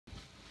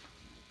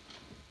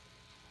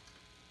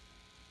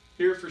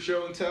Here for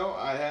show and tell,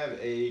 I have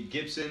a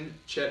Gibson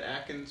Chet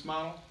Atkins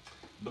model.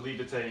 I believe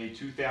it's a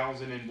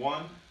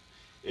 2001.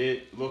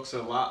 It looks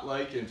a lot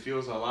like and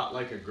feels a lot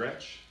like a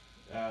Gretsch.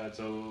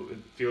 So it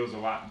feels a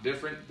lot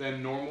different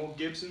than normal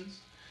Gibsons.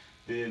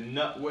 The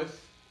nut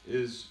width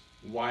is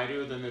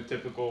wider than the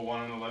typical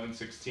 1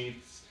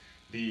 11/16.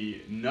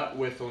 The nut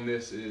width on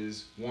this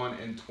is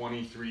 1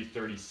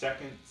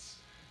 23/32,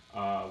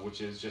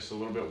 which is just a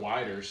little bit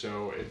wider.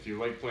 So if you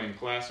like playing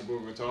classical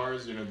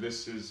guitars, you know,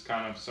 this is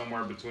kind of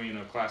somewhere between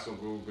a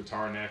classical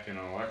guitar neck and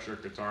an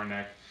electric guitar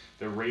neck.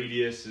 The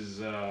radius is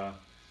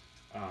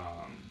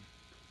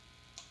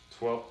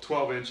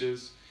 12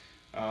 inches,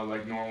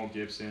 like normal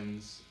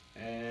Gibsons.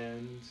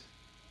 And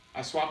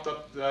I swapped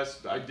up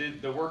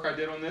the work I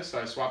did on this.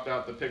 I swapped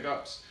out the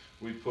pickups.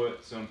 We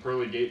put some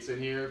pearly gates in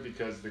here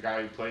because the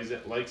guy who plays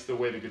it likes the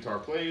way the guitar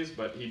plays,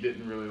 but he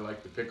didn't really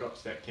like the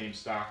pickups that came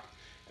stock.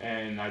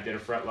 And I did a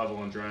fret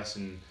level and dress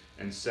and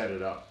set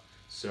it up.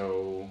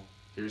 So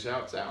here's how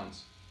it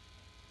sounds.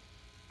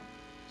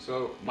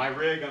 So my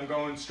rig, I'm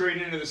going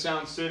straight into the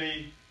Sound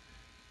City.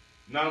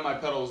 None of my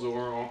pedals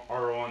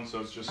are on,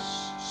 so it's just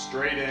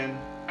straight in.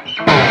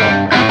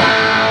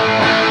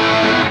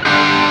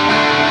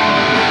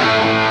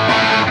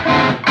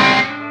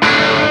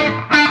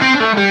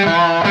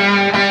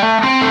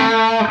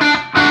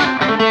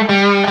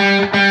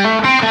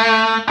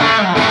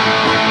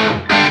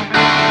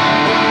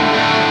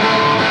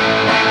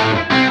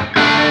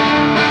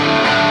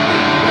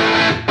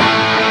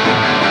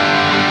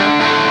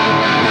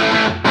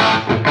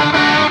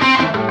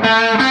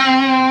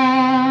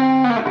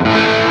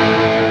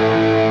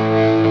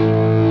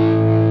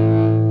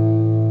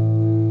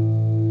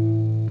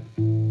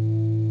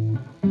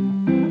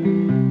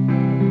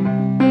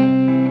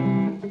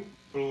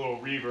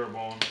 Reverb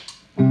on.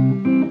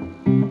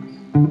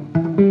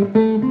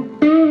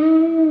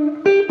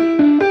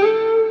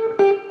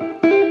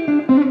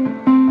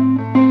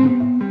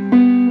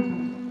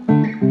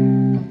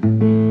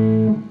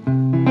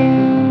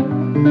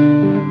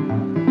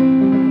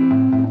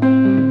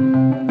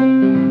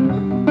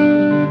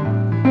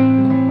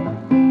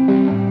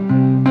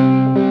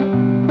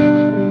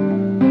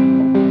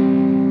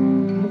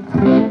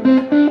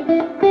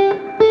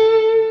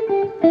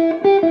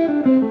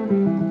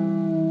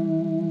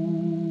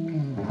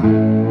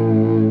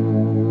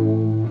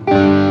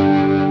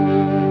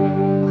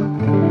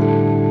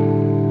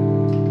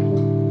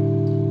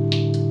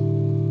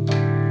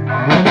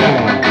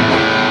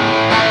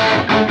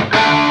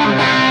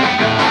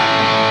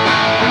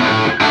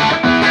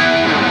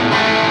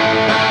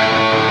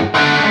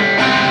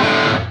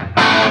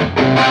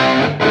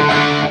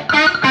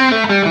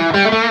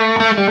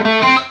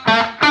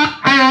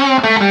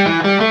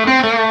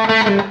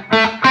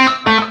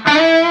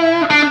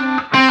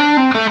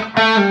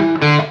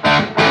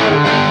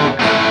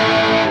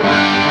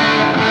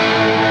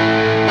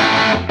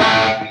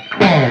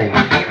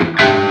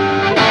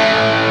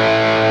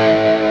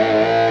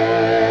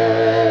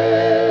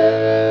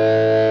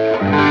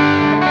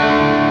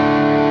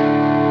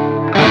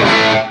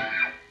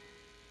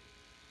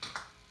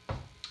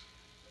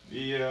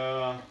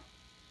 The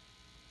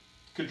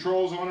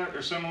controls on it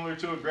are similar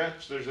to a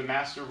Gretsch. There's a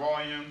master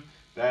volume,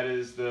 that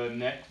is the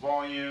neck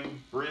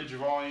volume, bridge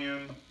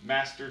volume,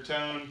 master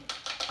tone,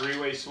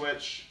 three-way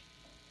switch,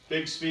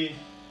 Bixby.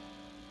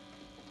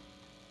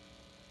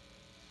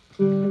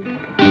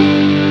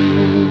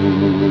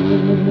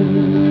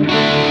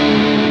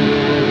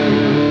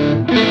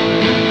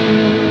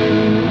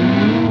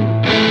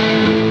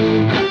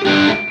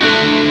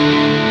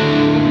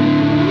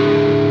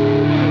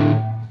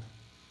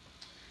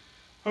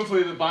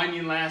 Hopefully the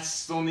binding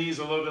lasts on these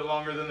a little bit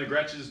longer than the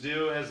Gretches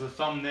do. It has the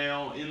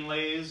thumbnail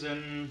inlays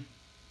and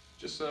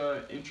just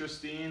an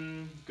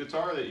interesting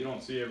guitar that you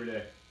don't see every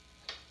day.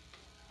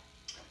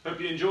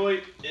 Hope you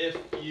enjoy. If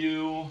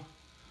you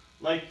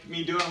like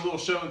me doing a little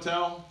show and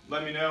tell,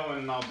 let me know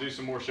and I'll do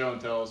some more show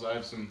and tells. I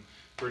have some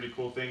pretty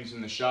cool things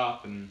in the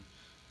shop and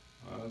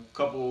a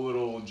couple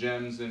little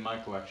gems in my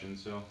collection.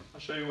 So I'll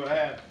show you what I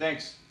have.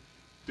 Thanks.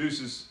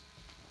 Deuces.